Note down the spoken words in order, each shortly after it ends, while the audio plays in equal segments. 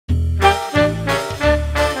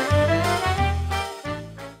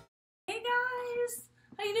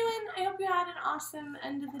How you doing? I hope you had an awesome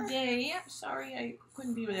end of the day. Sorry I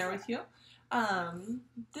couldn't be there with you.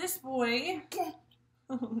 This boy,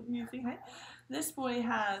 you say hi? This boy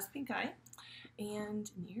has pink eye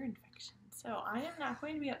and an ear infection. So I am not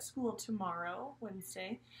going to be at school tomorrow,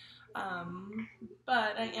 Wednesday.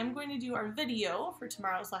 But I am going to do our video for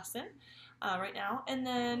tomorrow's lesson right now, and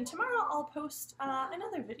then tomorrow I'll post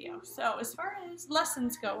another video. So as far as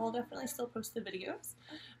lessons go, I'll definitely still post the videos,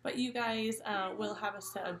 but you guys will have a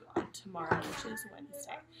sub on tomorrow, which is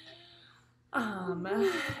Wednesday.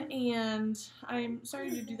 And I'm sorry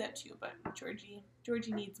to do that to you, but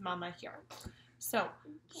Georgie needs mama here. So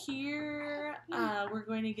here we're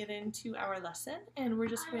going to get into our lesson, and we're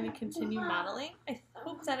just going to continue modeling. I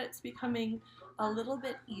hope that it's becoming a little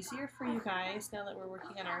bit easier for you guys now that we're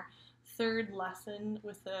working on our third lesson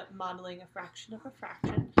with the modeling a fraction of a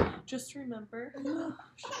fraction. Just remember,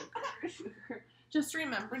 just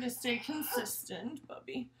remember to stay consistent,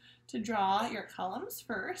 Bubby, to draw your columns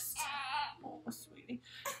first. Oh, sweetie.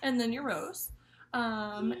 And then your rows.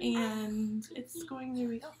 And it's going to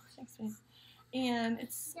be, oh, thanks, babe. And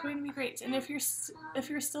it's going to be great. And if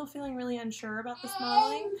you're still feeling really unsure about this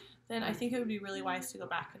modeling, then I think it would be really wise to go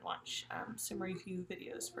back and watch some review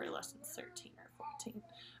videos for lessons 13 or 14.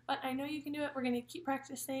 But I know you can do it. We're going to keep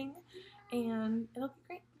practicing, and it'll be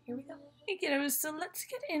great. Here we go. Hey kiddos, so let's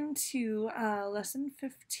get into lesson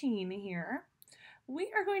 15 here.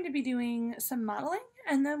 We are going to be doing some modeling,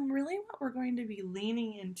 and then really what we're going to be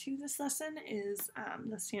leaning into this lesson is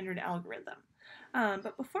the standard algorithm.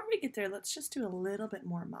 But before we get there, let's just do a little bit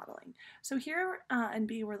more modeling. So here in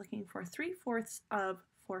B, we're looking for 3/4 of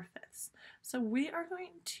 4/5. So we are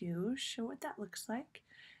going to show what that looks like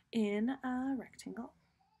in a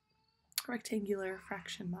rectangular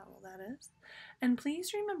fraction model, that is. And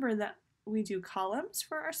please remember that we do columns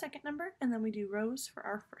for our second number, and then we do rows for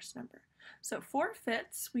our first number. So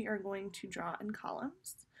 4/5 we are going to draw in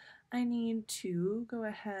columns. I need to go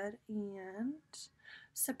ahead and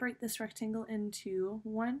separate this rectangle into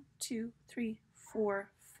 1, 2, 3,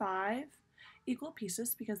 4, 5 equal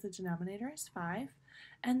pieces because the denominator is 5.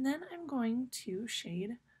 And then I'm going to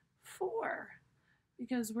shade 4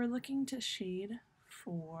 because we're looking to shade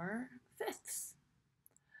 4/5.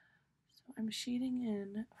 So I'm shading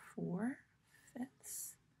in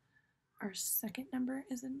 4/5. Our second number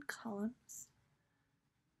is in columns.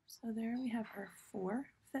 So there we have our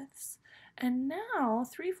 4/5. And now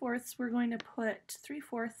 3/4, we're going to put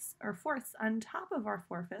 3/4 or fourths on top of our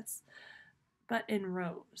 4/5, but in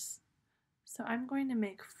rows. So I'm going to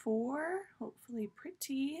make 4 hopefully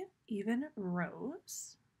pretty even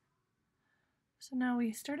rows. So now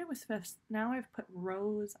we started with fifths, now I've put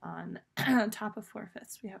rows on top of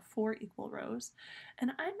 4/5. We have 4 equal rows,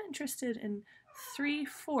 and I'm interested in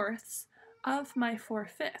 3/4 of my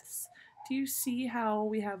 4/5. Do you see how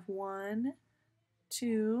we have 1,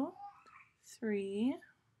 2, 3,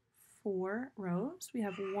 4 rows? We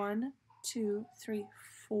have 1, 2, 3,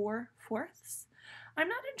 4 fourths. I'm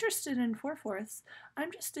not interested in 4/4.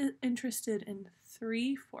 I'm just interested in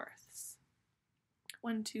 3/4.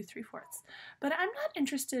 1, 2, 3/4. But I'm not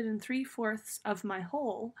interested in 3/4 of my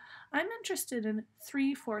whole. I'm interested in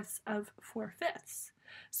 3/4 of 4/5.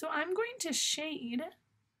 So I'm going to shade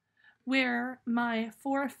where my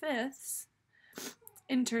 4/5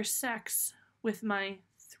 intersects with my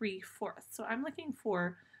 3/4. So I'm looking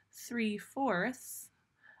for 3/4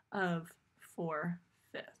 of 4/5.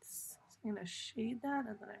 So I'm going to shade that,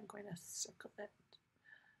 and then I'm going to circle it.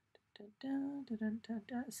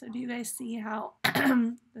 So do you guys see how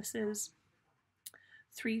this is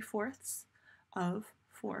 3/4 of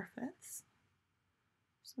 4/5?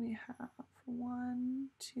 So we have 1,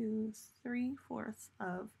 2, 3/4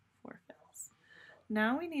 of 4/5.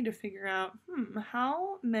 Now we need to figure out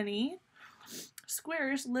how many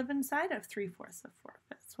squares live inside of 3/4 of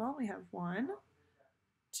 4/5. Well, we have 1,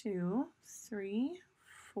 2, 3,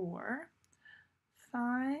 4,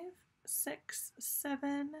 5, 6,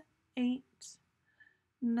 7, 8,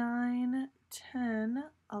 9, 10,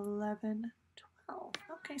 11, 12.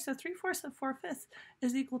 Okay, so 3/4 of 4/5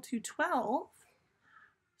 is equal to 12.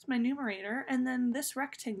 It's my numerator, and then this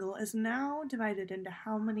rectangle is now divided into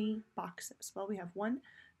how many boxes? Well, we have 1,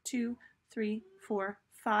 2, 3, 4,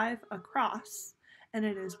 5 across, and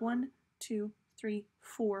it is 1, 2, 3,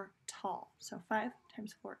 4 tall. So 5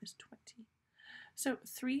 times 4 is 20. So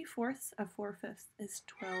 3/4 of 4/5 is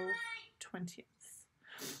 12/20.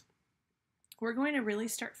 We're going to really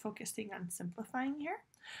start focusing on simplifying here.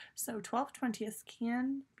 So 12/20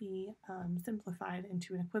 can be simplified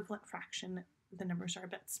into an equivalent fraction. The numbers are a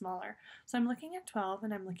bit smaller. So I'm looking at 12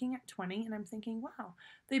 and I'm looking at 20 and I'm thinking, wow,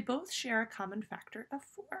 they both share a common factor of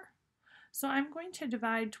 4. So I'm going to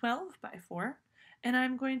divide 12 by 4, and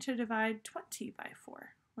I'm going to divide 20 by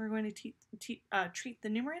 4. We're going to treat the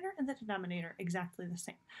numerator and the denominator exactly the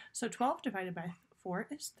same. So 12 divided by 4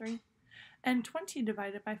 is 3, and 20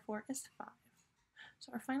 divided by 4 is 5.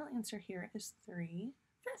 So our final answer here is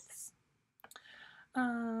 3/5.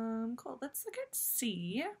 Cool. Let's look at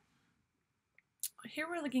C. Here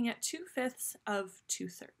we're looking at 2/5 of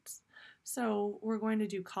 2/3. So we're going to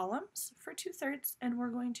do columns for 2/3, and we're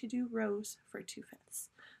going to do rows for 2/5.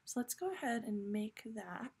 So let's go ahead and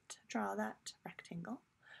draw that rectangle,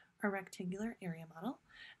 a rectangular area model,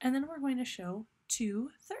 and then we're going to show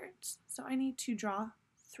 2/3. So I need to draw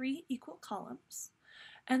 3 equal columns,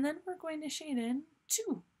 and then we're going to shade in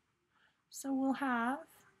 2. So we'll have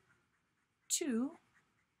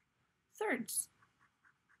 2/3.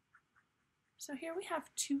 So here we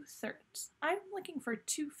have 2/3. I'm looking for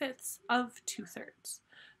 2/5 of 2/3.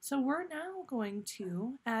 So we're now going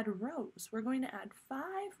to add rows. We're going to add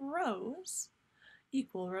 5 rows,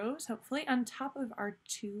 equal rows, hopefully, on top of our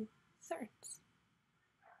 2/3.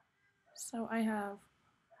 So I have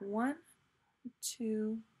 1,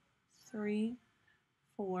 2, 3,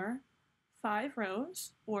 4, 5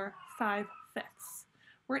 rows, or 5/5.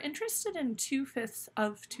 We're interested in 2/5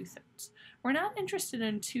 of 2/3. We're not interested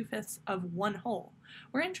in 2/5 of one whole.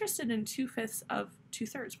 We're interested in 2/5 of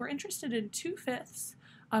 2/3. We're interested in 2/5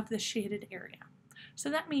 of the shaded area. So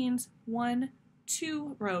that means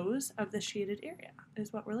 2 rows of the shaded area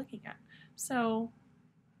is what we're looking at. So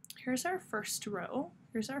here's our first row.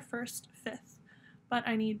 Here's our first 5th, but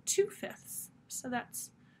I need 2/5. So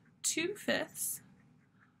that's 2/5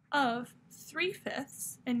 of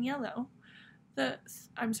 3/5 in yellow.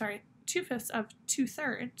 2/5 of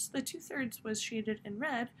 2/3. The 2/3 was shaded in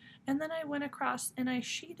red, and then I went across and I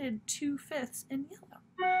shaded 2/5 in yellow.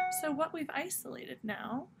 So what we've isolated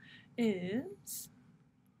now is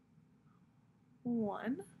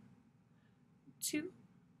 1, 2,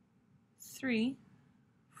 3,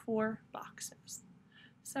 4 boxes.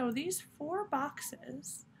 So these 4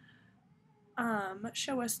 boxes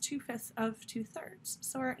show us 2/5 of 2/3.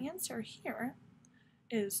 So our answer here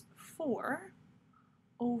is 4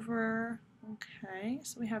 over, okay,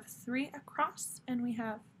 so we have 3 across and we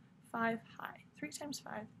have 5 high. 3 times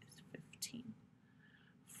 5 is 15.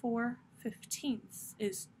 4/15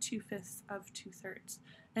 is 2/5 of 2/3.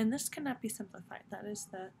 And this cannot be simplified. That is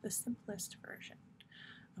the simplest version.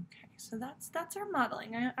 Okay, so that's our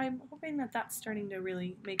modeling. I'm hoping that that's starting to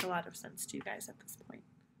really make a lot of sense to you guys at this point.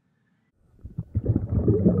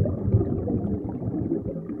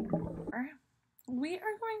 We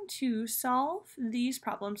are going to solve these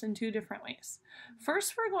problems in 2 different ways.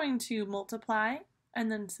 First, we're going to multiply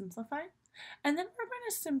and then simplify, and then we're going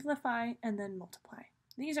to simplify and then multiply.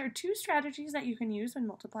 These are 2 strategies that you can use when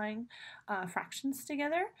multiplying fractions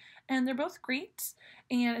together, and they're both great,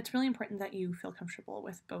 and it's really important that you feel comfortable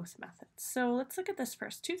with both methods. So let's look at this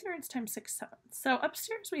first. 2/3 times 6/7. So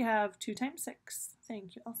upstairs we have 2 times 6.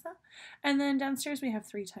 Thank you, Elsa. And then downstairs we have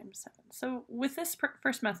 3 times 7. So with this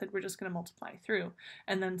first method, we're just going to multiply through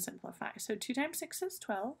and then simplify. So 2 times 6 is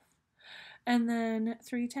 12, and then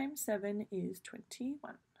 3 times 7 is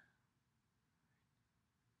 21.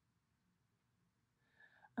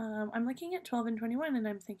 I'm looking at 12 and 21 and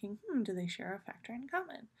I'm thinking, do they share a factor in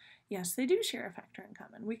common? Yes, they do share a factor in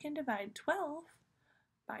common. We can divide 12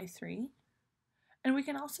 by 3, and we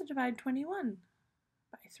can also divide 21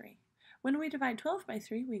 by 3. When we divide 12 by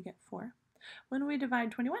 3, we get 4. When we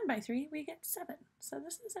divide 21 by 3, we get 7. So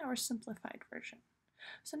this is our simplified version.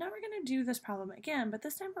 So now we're going to do this problem again, but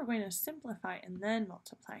this time we're going to simplify and then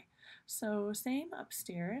multiply. So same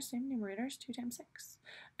upstairs, same numerators, 2 times 6,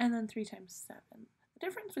 and then 3 times 7. The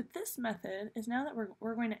difference with this method is now that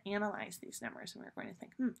we're going to analyze these numbers, and we're going to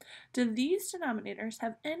think, do these denominators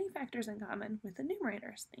have any factors in common with the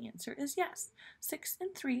numerators? The answer is yes. 6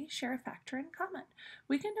 and 3 share a factor in common.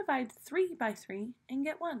 We can divide 3 by 3 and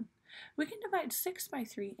get 1. We can divide 6 by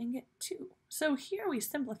 3 and get 2. So here we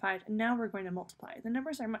simplified, and now we're going to multiply. The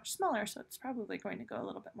numbers are much smaller, so it's probably going to go a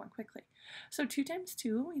little bit more quickly. So 2 times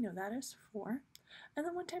 2, we know that is 4, and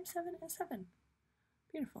then 1 times 7 is 7.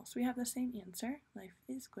 Beautiful. So we have the same answer. Life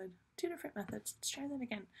is good. 2 different methods. Let's try that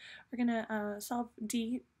again. We're going to solve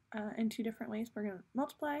D in 2 different ways. We're going to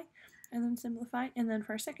multiply and then simplify. And then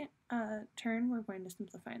for our second turn, we're going to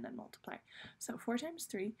simplify and then multiply. So 4 times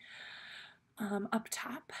 3 up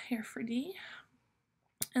top here for D.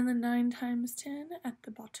 And then 9 times 10 at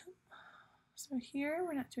the bottom. So here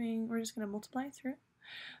we're just going to multiply through.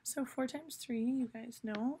 So 4 times 3, you guys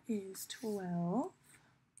know, is 12.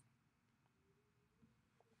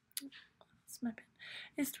 That's my pen.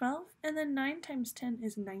 Is 12, and then 9 times 10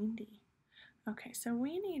 is 90. Okay, so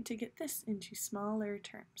we need to get this into smaller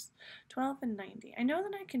terms. 12 and 90. I know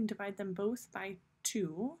that I can divide them both by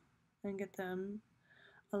 2 and get them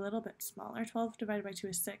a little bit smaller. 12 divided by 2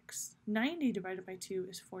 is 6. 90 divided by 2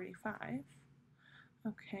 is 45.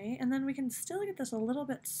 Okay, and then we can still get this a little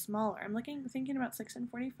bit smaller. I'm thinking about 6 and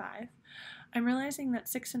 45. I'm realizing that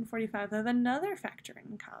 6 and 45 have another factor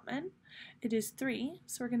in common. It is 3,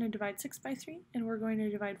 so we're going to divide 6 by 3, and we're going to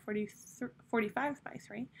divide 45 by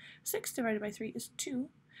 3. 6 divided by 3 is 2,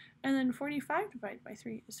 and then 45 divided by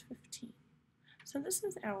 3 is 15. So this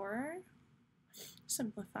is our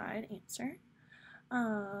simplified answer.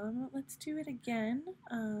 Let's do it again.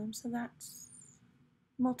 So that's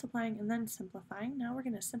multiplying and then simplifying. Now we're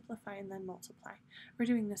going to simplify and then multiply. We're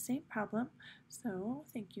doing the same problem. So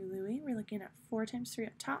thank you, Louie. We're looking at 4 times 3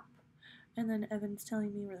 up top. And then Evan's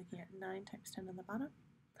telling me we're looking at 9 times 10 on the bottom.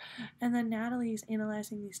 And then Natalie's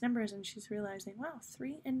analyzing these numbers and she's realizing, wow,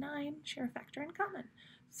 3 and 9 share a factor in common.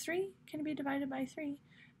 3 can be divided by 3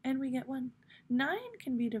 and we get 1. 9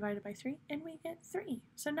 can be divided by 3 and we get 3.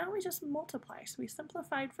 So now we just multiply. So we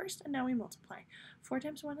simplified first and now we multiply. 4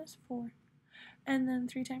 times 1 is 4. And then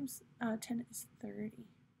 3 times 10 is 30.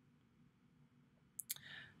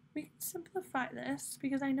 We can simplify this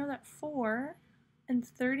because I know that 4 and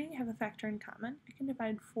 30 have a factor in common. I can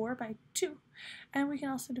divide 4 by 2, and we can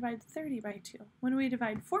also divide 30 by 2. When we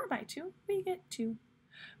divide 4 by 2, we get 2.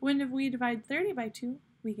 When we divide 30 by 2,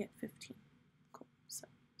 we get 15. Cool. So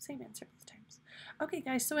same answer both times. Okay,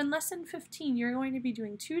 guys, so in lesson 15, you're going to be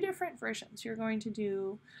doing 2 different versions. You're going to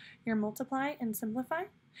do your multiply and simplify,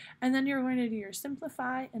 and then you're going to do your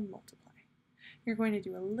simplify and multiply. You're going to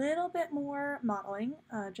do a little bit more modeling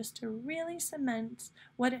just to really cement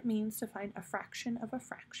what it means to find a fraction of a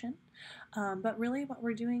fraction. But really what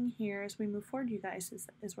we're doing here as we move forward, you guys,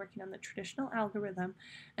 is working on the traditional algorithm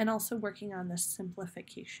and also working on the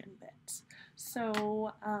simplification bit.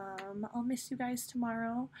 So I'll miss you guys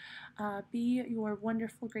tomorrow. Be your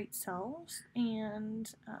wonderful, great selves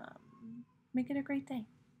and make it a great day.